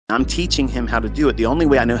I'm teaching him how to do it the only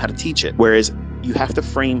way I know how to teach it. Whereas you have to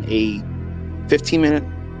frame a 15-minute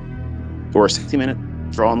or a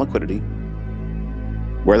 60-minute draw on liquidity,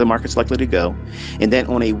 where the market's likely to go. And then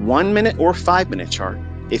on a 1-minute or 5-minute chart,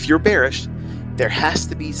 if you're bearish, there has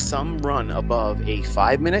to be some run above a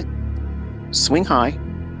 5-minute swing high,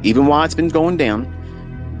 even while it's been going down.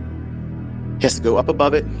 It has to go up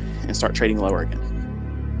above it and start trading lower again.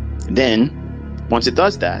 And then once it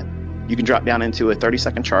does that, you can drop down into a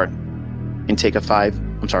 30-second chart and take a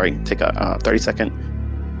 30-second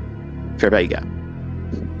fair value gap.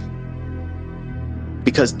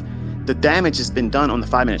 Because the damage has been done on the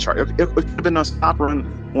 5-minute chart. It could have been a stop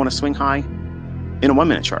run on a swing high in a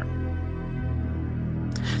 1-minute chart.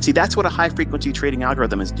 See, that's what a high frequency trading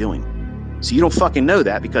algorithm is doing. So you don't fucking know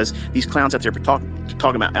that, because these clowns out there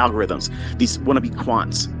talking about algorithms, these wannabe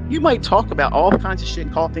quants. You might talk about all kinds of shit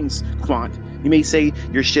and call things quant. You may say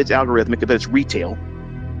your shit's algorithmic, but it's retail.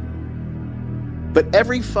 But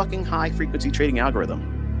every fucking high frequency trading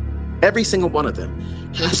algorithm, every single one of them,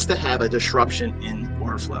 has to have a disruption in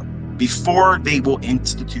order flow before they will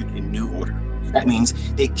institute a new order. That means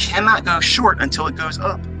they cannot go short until it goes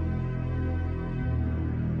up.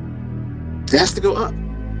 It has to go up.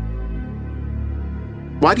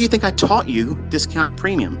 Why do you think I taught you discount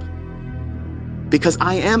premium? Because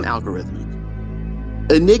I am algorithmic.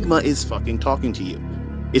 Enigma is fucking talking to you.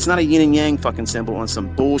 It's not a yin and yang fucking symbol on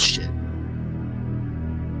some bullshit.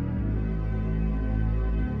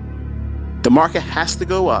 The market has to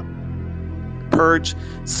go up, purge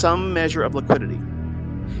some measure of liquidity.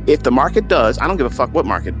 If the market does, I don't give a fuck what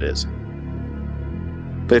market it is.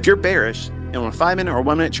 But if you're bearish and on a 5-minute or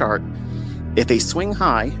 1-minute chart, if a swing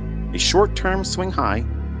high, a short-term swing high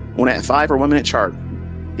on that 5 or 1-minute chart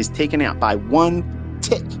is taken out by 1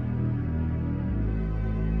 tick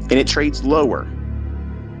and it trades lower,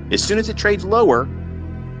 as soon as it trades lower,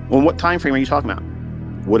 on what time frame are you talking about?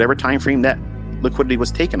 Whatever time frame that liquidity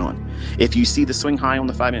was taken on. If you see the swing high on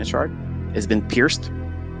the 5-minute chart has been pierced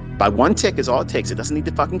by 1 tick is all it takes. It doesn't need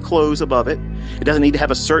to fucking close above it. It doesn't need to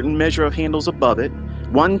have a certain measure of handles above it.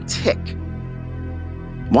 1 tick.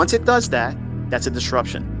 Once it does that, that's a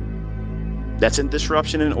disruption. That's a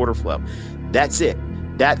disruption in order flow. That's it.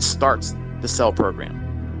 That starts the sell program.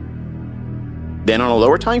 Then on a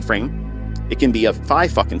lower time frame, it can be a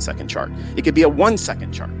 5-second chart. It could be a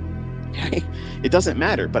 1-second chart. Okay? It doesn't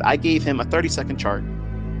matter. But I gave him a 30-second chart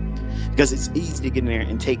because it's easy to get in there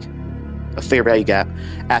and take a fair value gap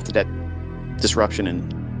after that disruption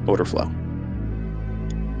in order flow.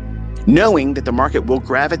 Knowing that the market will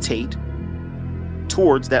gravitate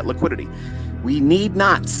towards that liquidity. We need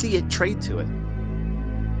not see it trade to it.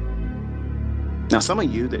 Now, some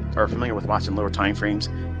of you that are familiar with watching lower time frames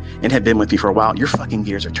and have been with me for a while, your fucking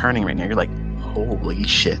gears are turning right now. You're like, holy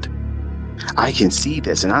shit. I can see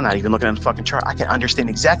this, and I'm not even looking at the fucking chart. I can understand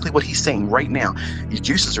exactly what he's saying right now. These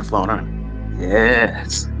juices are flowing on.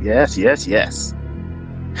 Yes, yes, yes, yes.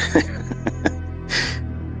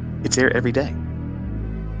 It's there every day,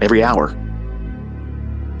 every hour,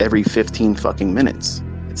 every 15 fucking minutes.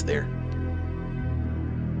 It's there.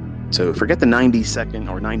 So forget the 90-second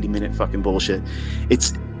or 90-minute fucking bullshit.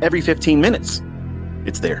 It's every 15 minutes.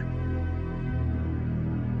 It's there.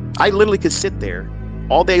 I literally could sit there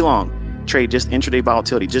all day long, trade just intraday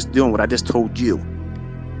volatility, just doing what I just told you,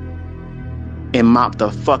 and mop the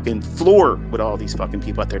fucking floor with all these fucking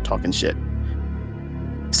people out there talking shit,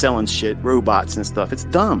 selling shit, robots and stuff. It's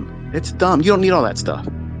dumb. It's dumb. You don't need all that stuff.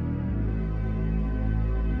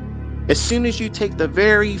 As soon as you take the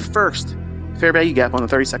very first fair value gap on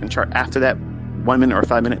the 30-second chart after that 1-minute or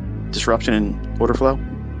 5-minute disruption in order flow,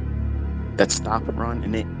 that stop and run,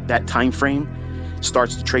 and that time frame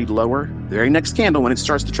starts to trade lower, the very next candle when it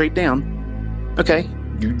starts to trade down, okay,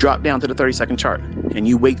 you drop down to the 30-second chart and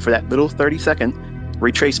you wait for that little 30-second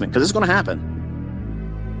retracement, because it's going to happen.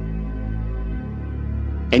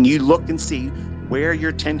 And you look and see where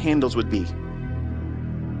your 10 handles would be.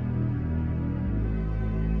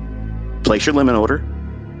 Place your limit order,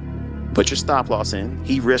 put your stop loss in.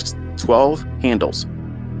 He risks 12 handles.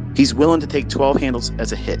 He's willing to take 12 handles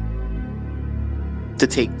as a hit to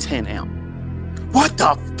take 10 out. What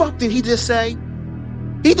the fuck did he just say?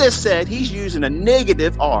 He just said he's using a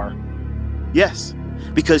negative R. Yes,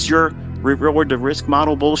 because your reward to risk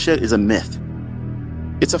model bullshit is a myth.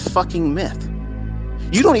 It's a fucking myth.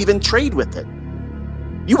 You don't even trade with it.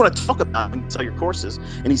 You want to talk about it and sell your courses,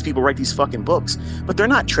 and these people write these fucking books, but they're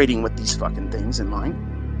not trading with these fucking things in mind.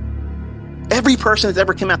 Every person that's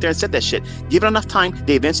ever come out there and said that shit, give it enough time,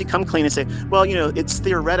 they eventually come clean and say, well, you know, it's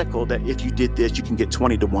theoretical that if you did this, you can get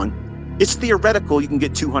 20 to 1. It's theoretical you can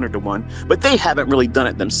get 200 to 1, but they haven't really done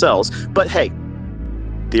it themselves. But hey,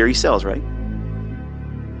 Theory sells, right?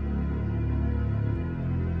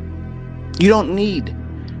 You don't need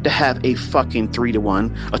to have a fucking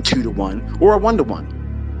 3-to-1, a 2-to-1, or a 1-to-1.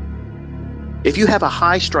 If you have a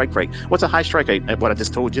high strike rate, what's a high strike rate? What I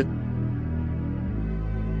just told you.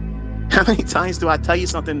 How many times do I tell you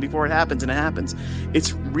something before it happens and it happens?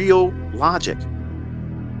 It's real logic.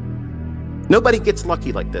 Nobody gets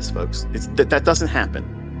lucky like this, folks. That doesn't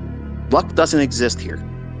happen. Luck doesn't exist here.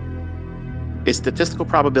 It's statistical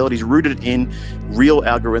probabilities rooted in real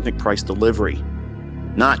algorithmic price delivery,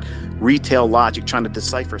 not retail logic trying to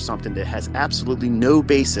decipher something that has absolutely no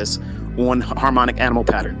basis on harmonic animal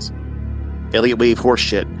patterns. Elliott wave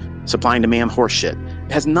horseshit, supply and demand horseshit.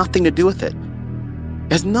 It has nothing to do with it.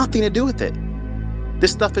 It has nothing to do with it.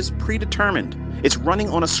 This stuff is predetermined. It's running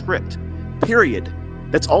on a script, period.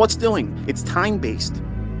 That's all it's doing. It's time-based.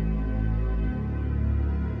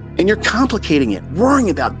 And you're complicating it, worrying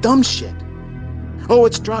about dumb shit. Oh,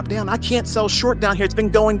 it's dropped down. I can't sell short down here. It's been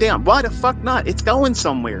going down. Why the fuck not? It's going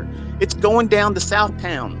somewhere. It's going down to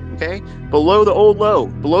Southtown, okay? Below the old low,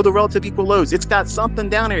 below the relative equal lows. It's got something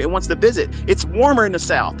down there it wants to visit. It's warmer in the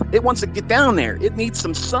south. It wants to get down there. It needs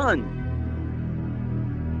some sun.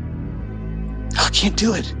 I can't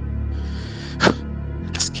do it. I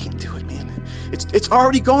just can't do it, man. It's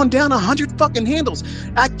already gone down 100 fucking handles.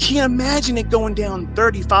 I can't imagine it going down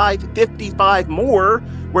 35, 55 more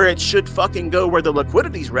where it should fucking go where the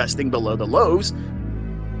liquidity's resting below the lows.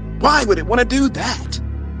 Why would it want to do that?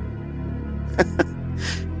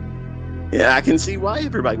 Yeah, I can see why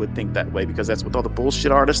everybody would think that way, because that's what all the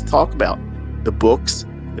bullshit artists talk about. The books,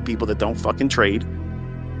 the people that don't fucking trade,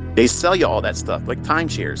 they sell you all that stuff like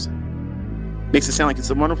timeshares. Makes it sound like it's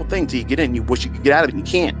a wonderful thing till you get in. You wish you could get out of it and you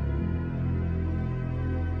can't.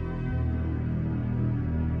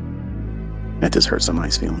 That just hurt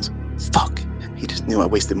somebody's feelings. Fuck. He just knew I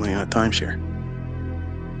wasted money on a timeshare.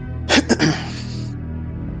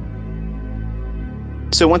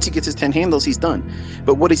 So once he gets his 10 handles, he's done.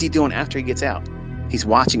 But what is he doing after he gets out? He's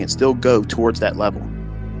watching it still go towards that level.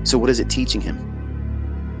 So what is it teaching him?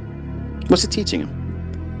 What's it teaching him?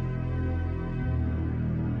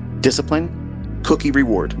 Discipline, cookie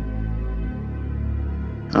reward.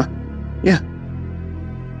 Huh? Yeah.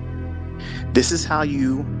 This is how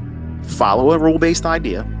you follow a rule-based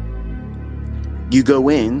idea. You go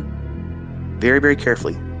in very, very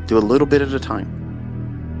carefully. Do a little bit at a time.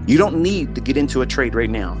 You don't need to get into a trade right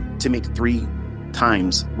now to make 3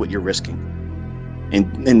 times what you're risking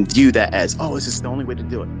and view that as, oh, this is the only way to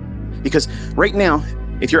do it. Because right now,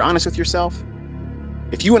 if you're honest with yourself,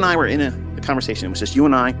 if you and I were in a conversation, it was just you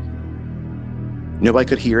and I, nobody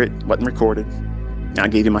could hear it, wasn't recorded. I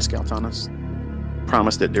gave you my scouts on us.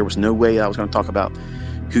 Promised that there was no way I was going to talk about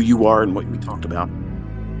who you are and what we talked about.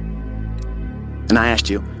 And I asked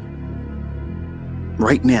you,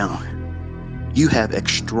 right now, you have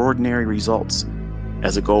extraordinary results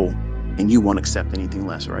as a goal, and you won't accept anything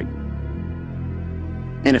less, right?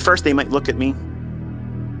 And at first they might look at me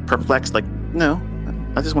perplexed, like, no,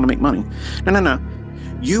 I just want to make money. No.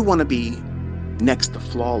 You want to be next to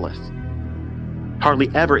flawless. Hardly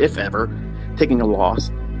ever, if ever, taking a loss.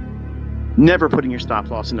 Never putting your stop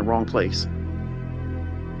loss in the wrong place.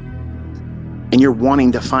 And you're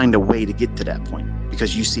wanting to find a way to get to that point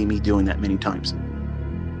because you see me doing that many times.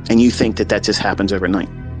 And you think that that just happens overnight.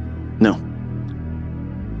 No.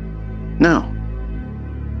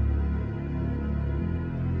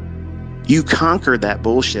 You conquer that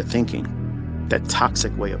bullshit thinking, that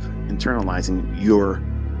toxic way of internalizing your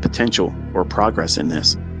potential or progress in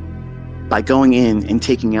this by going in and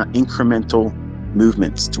taking out incremental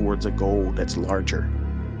movements towards a goal that's larger.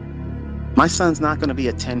 My son's not going to be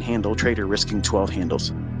a 10-handle trader risking 12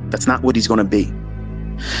 handles. That's not what he's going to be.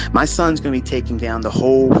 My son's going to be taking down the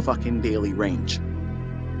whole fucking daily range.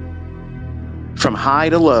 From high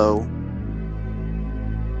to low,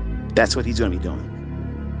 that's what he's going to be doing.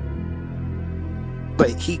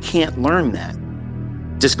 But he can't learn that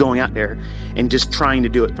just going out there and just trying to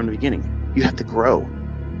do it from the beginning. You have to grow.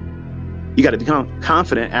 You got to become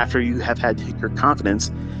confident after you have had your confidence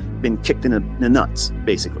been kicked in the nuts,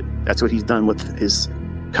 basically. That's what he's done with his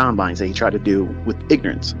combines that he tried to do with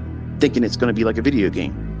ignorance, thinking it's going to be like a video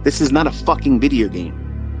game. This is not a fucking video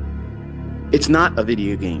game. It's not a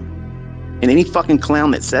video game. And any fucking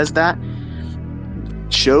clown that says that,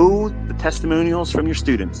 show the testimonials from your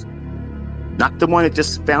students. Not the one that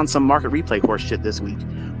just found some market replay horse shit this week.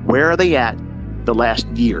 Where are they at the last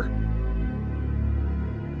year?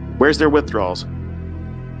 Where's their withdrawals?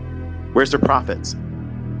 Where's their profits?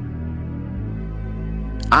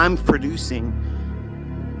 I'm producing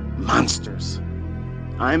monsters.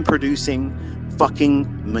 I'm producing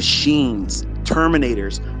fucking machines,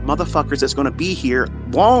 terminators, motherfuckers that's going to be here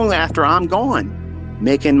long after I'm gone,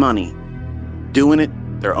 making money, doing it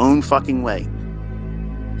their own fucking way,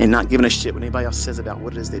 and not giving a shit what anybody else says about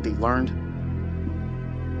what it is that they learned,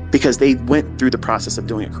 because they went through the process of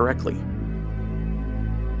doing it correctly.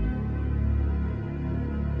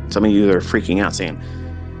 Some of you that are freaking out saying,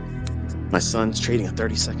 my son's trading a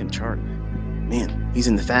 30-second chart. Man, he's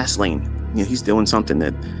in the fast lane. You know, he's doing something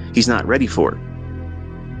that he's not ready for.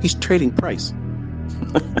 He's trading price.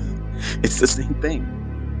 It's the same thing.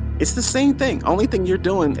 It's the same thing. Only thing you're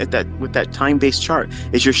doing with that time-based chart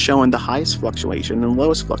is you're showing the highest fluctuation and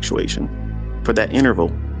lowest fluctuation for that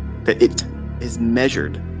interval, that it is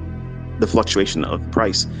measured the fluctuation of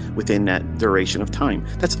price within that duration of time.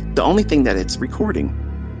 That's the only thing that it's recording.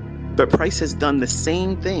 But price has done the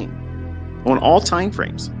same thing on all time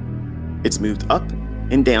frames. It's moved up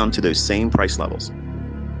and down to those same price levels.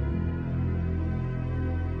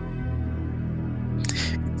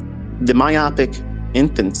 The myopic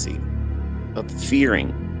infancy of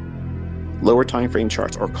fearing lower time frame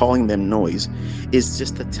charts or calling them noise is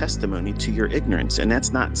just a testimony to your ignorance, and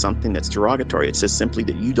that's not something that's derogatory. It's just simply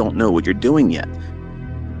that you don't know what you're doing yet.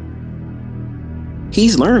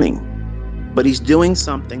 He's learning, but he's doing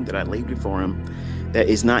something that I laid before him that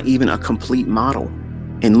is not even a complete model.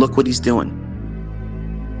 And look what he's doing.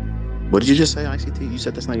 What did you just say, ICT? You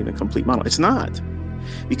said that's not even a complete model. It's not,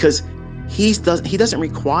 because he doesn't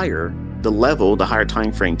require the level, the higher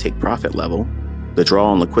time frame take profit level, the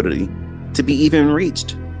draw on liquidity, to be even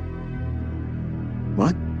reached.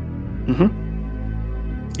 What?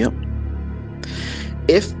 Yep.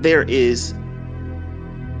 If there is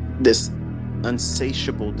this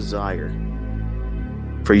insatiable desire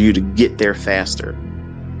for you to get there faster,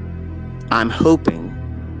 I'm hoping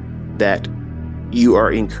that you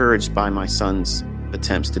are encouraged by my son's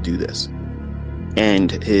attempts to do this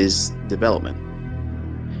and his development.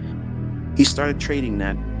 He started trading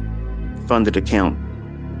that funded account,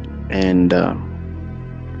 and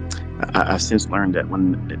I've since learned that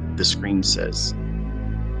when the screen says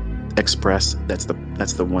Express, that's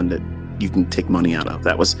the one that you can take money out of.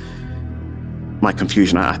 That was my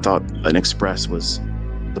confusion. I thought an Express was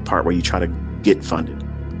the part where you try to get funded.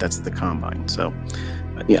 That's the combine. So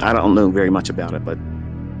yeah, I don't know very much about it, but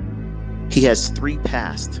he has 3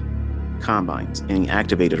 past combines, and he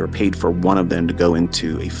activated or paid for one of them to go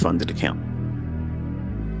into a funded account.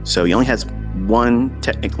 So he only has 1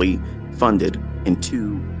 technically funded and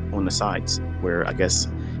 2 on the sides, where I guess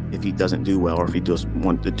if he doesn't do well, or if he does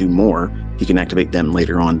want to do more, he can activate them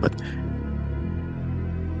later on. But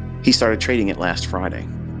he started trading it last Friday.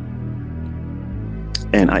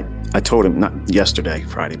 And I told him, not yesterday,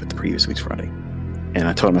 Friday, but the previous week's Friday. And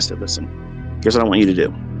I told him, I said, listen, here's what I want you to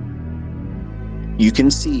do. You can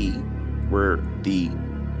see where the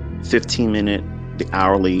 15-minute, the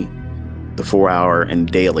hourly, the 4-hour, and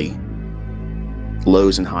daily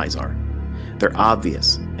lows and highs are. They're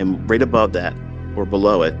obvious. And right above that, or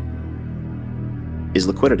below it, is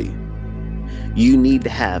liquidity. You need to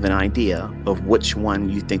have an idea of which one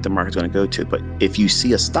you think the market's going to go to. But if you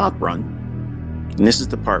see a stop run, and this is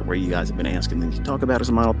the part where you guys have been asking, then you talk about it as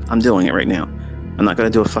a model. I'm doing it right now. I'm not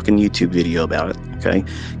going to do a fucking YouTube video about it, okay?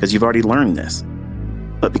 Because you've already learned this.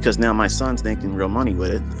 But because now my son's making real money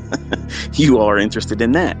with it, you all are interested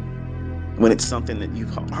in that. When it's something that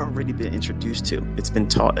you've already been introduced to. It's been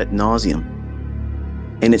taught ad nauseum.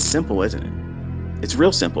 And it's simple, isn't it? It's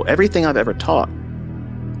real simple. Everything I've ever taught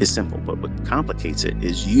is simple. But what complicates it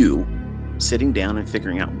is you sitting down and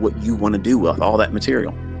figuring out what you want to do with all that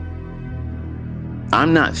material.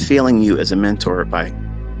 I'm not failing you as a mentor by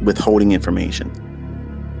withholding information.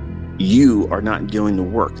 You are not doing the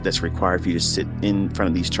work that's required for you to sit in front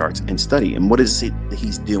of these charts and study. And what is it that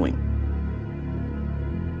he's doing?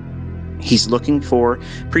 He's looking for,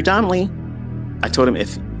 predominantly, I told him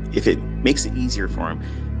if it makes it easier for him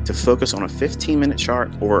to focus on a 15-minute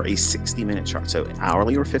chart or a 60-minute chart, so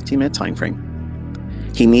hourly or 15-minute time frame,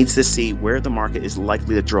 he needs to see where the market is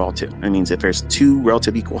likely to draw to. That means if there's 2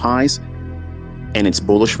 relative equal highs and it's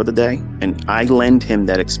bullish for the day, and I lend him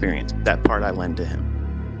that experience. That part I lend to him.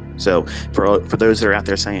 So for those that are out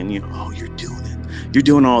there saying, oh, you're doing it, you're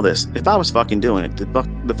doing all this. If I was fucking doing it,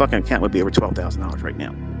 the fucking account would be over $12,000 right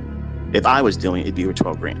now. If I was doing it, it'd be over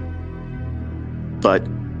 12 grand. But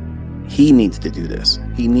he needs to do this.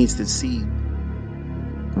 He needs to see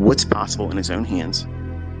what's possible in his own hands,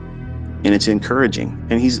 and it's encouraging.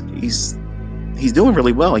 And he's doing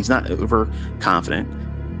really well. He's not overconfident.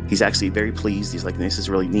 He's actually very pleased. He's like, this is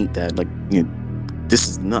really neat, Dad. Like, this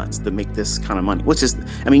is nuts to make this kind of money. Which is,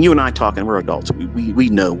 I mean, you and I talking, we're adults. We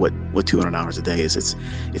know what $200 a day is.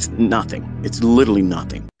 It's nothing. It's literally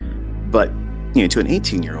nothing. But to an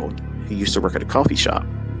 18-year-old who used to work at a coffee shop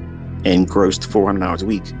and grossed 400 hours a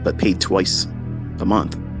week, but paid twice a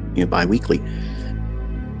month, bi-weekly.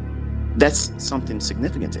 That's something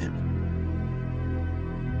significant to him.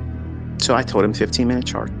 So I told him 15-minute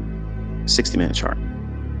chart, 60-minute chart,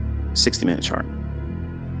 60-minute chart.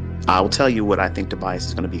 I'll tell you what I think the bias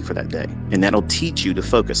is going to be for that day, and that'll teach you to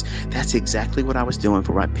focus. That's exactly what I was doing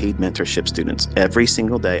for my paid mentorship students. Every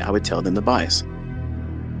single day, I would tell them the bias.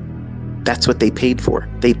 That's what they paid for.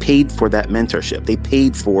 They paid for that mentorship. They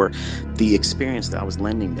paid for the experience that I was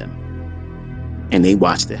lending them. And they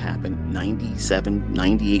watched it happen 97,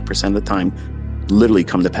 98% of the time, literally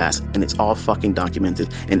come to pass. And it's all fucking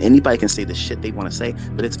documented. And anybody can say the shit they want to say,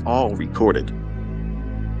 but it's all recorded.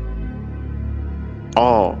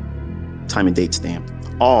 All time and date stamped.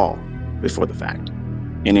 All before the fact.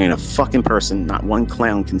 And there ain't a fucking person, not one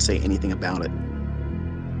clown can say anything about it.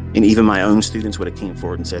 And even my own students would have came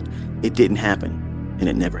forward and said, it didn't happen. And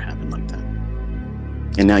it never happened like that.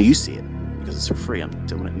 And now you see it because it's for free. I'm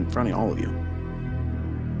doing it in front of all of you.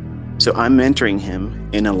 So I'm mentoring him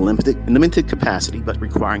in a limited capacity, but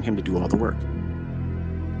requiring him to do all the work.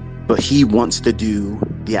 But he wants to do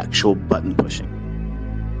the actual button pushing.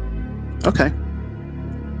 Okay.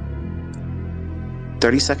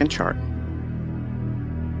 30-second chart.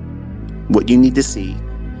 What you need to see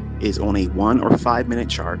is on a 1 or 5 minute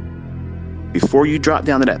chart. Before you drop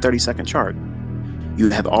down to that 30-second chart, you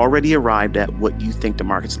have already arrived at what you think the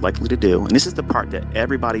market's likely to do. And this is the part that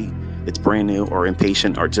everybody that's brand new or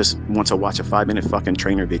impatient or just wants to watch a 5-minute fucking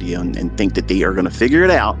trainer video and think that they are going to figure it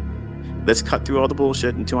out. Let's cut through all the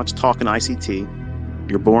bullshit and too much talking ICT.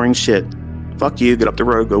 You're boring shit. Fuck you. Get up the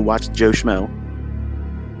road. Go watch Joe Schmo.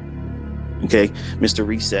 Okay, Mr.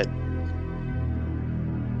 Reset.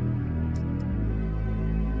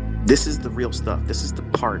 This is the real stuff. This is the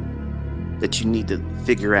part that you need to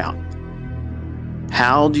figure out.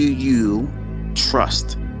 How do you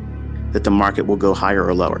trust that the market will go higher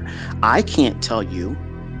or lower? I can't tell you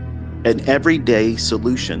an everyday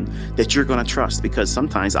solution that you're going to trust, because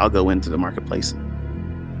sometimes I'll go into the marketplace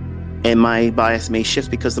and my bias may shift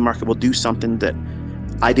because the market will do something that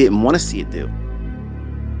I didn't want to see it do.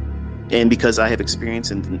 And because I have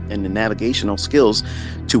experience in the navigational skills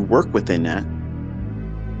to work within that,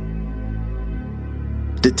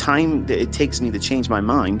 the time that it takes me to change my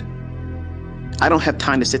mind, I don't have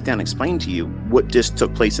time to sit down and explain to you what just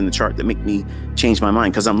took place in the chart that make me change my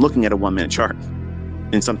mind, because I'm looking at a 1 minute chart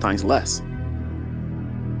and sometimes less.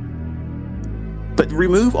 But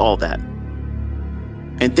remove all that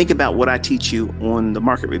and think about what I teach you on the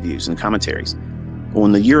market reviews and commentaries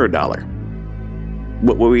on the euro dollar.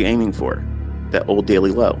 What were we aiming for? That old daily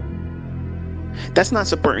low. That's not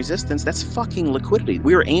support resistance. That's fucking liquidity.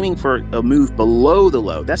 We were aiming for a move below the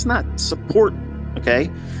low. That's not support, okay?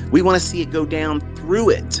 We want to see it go down through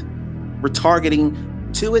it. We're targeting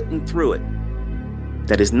to it and through it.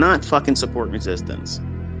 That is not fucking support resistance.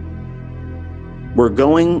 We're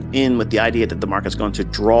going in with the idea that the market's going to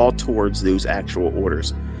draw towards those actual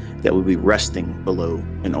orders that will be resting below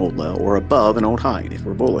an old low or above an old high if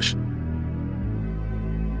we're bullish.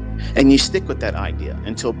 And you stick with that idea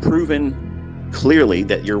until proven clearly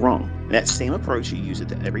that you're wrong. And that same approach, you use it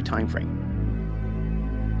to every time frame.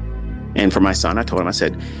 And for my son, I told him, I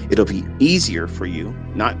said, it'll be easier for you.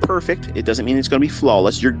 Not perfect. It doesn't mean it's going to be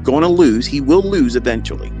flawless. You're going to lose. He will lose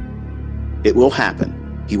eventually. It will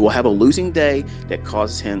happen. He will have a losing day that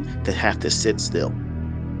causes him to have to sit still.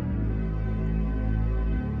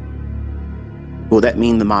 Will that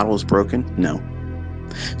mean the model is broken? No.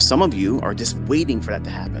 Some of you are just waiting for that to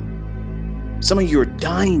happen. Some of you are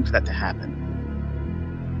dying for that to happen.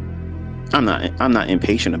 I'm not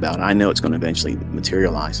impatient about it. I know it's going to eventually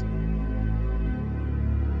materialize.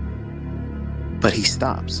 But he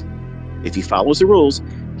stops. If he follows the rules,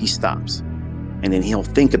 he stops. And then he'll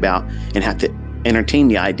think about and have to entertain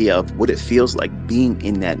the idea of what it feels like being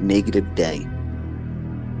in that negative day.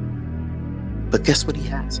 But guess what he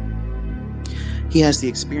has? He has the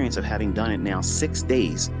experience of having done it now 6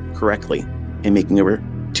 days correctly and making over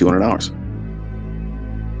 $200.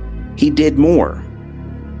 He did more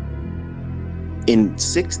in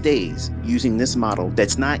 6 days using this model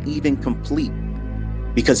that's not even complete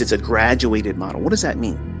because it's a graduated model. What does that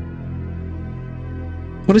mean?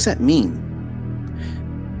 What does that mean?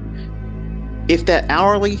 If that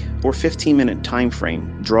hourly or 15-minute time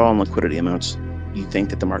frame draw on liquidity amounts, you think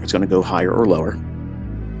that the market's going to go higher or lower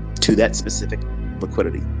to that specific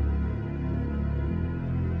liquidity,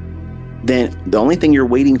 then the only thing you're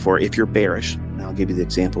waiting for, if you're bearish, and I'll give you the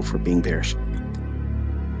example for being bearish,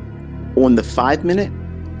 on the 5 minute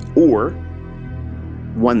or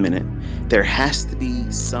 1 minute, there has to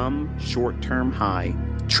be some short-term high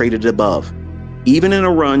traded above. Even in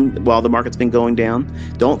a run while the market's been going down,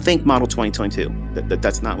 don't think model 2022.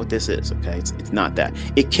 That's not what this is, okay? It's not that.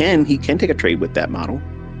 He can take a trade with that model.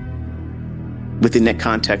 Within that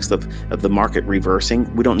context of the market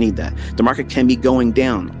reversing, we don't need that. The market can be going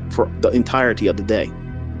down for the entirety of the day.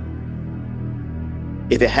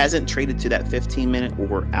 If it hasn't traded to that 15-minute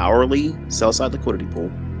or hourly sell-side liquidity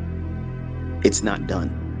pool, it's not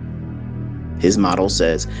done. His model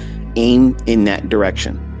says aim in that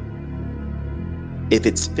direction. If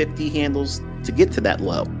it's 50 handles to get to that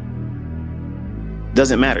low,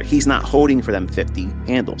 doesn't matter. He's not holding for them 50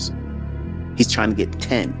 handles. He's trying to get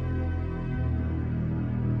 10.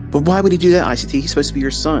 But why would he do that, ICT? He's supposed to be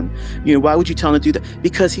your son. You know, why would you tell him to do that?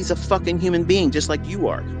 Because he's a fucking human being, just like you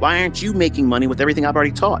are. Why aren't you making money with everything I've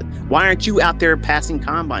already taught? Why aren't you out there passing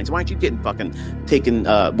combines? Why aren't you getting fucking taking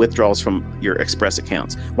withdrawals from your Express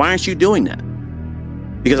accounts? Why aren't you doing that?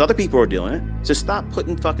 Because other people are doing it. So stop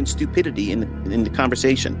putting fucking stupidity in the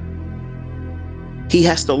conversation. He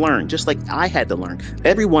has to learn, just like I had to learn.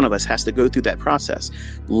 Every one of us has to go through that process.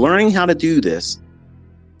 Learning how to do this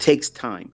takes time.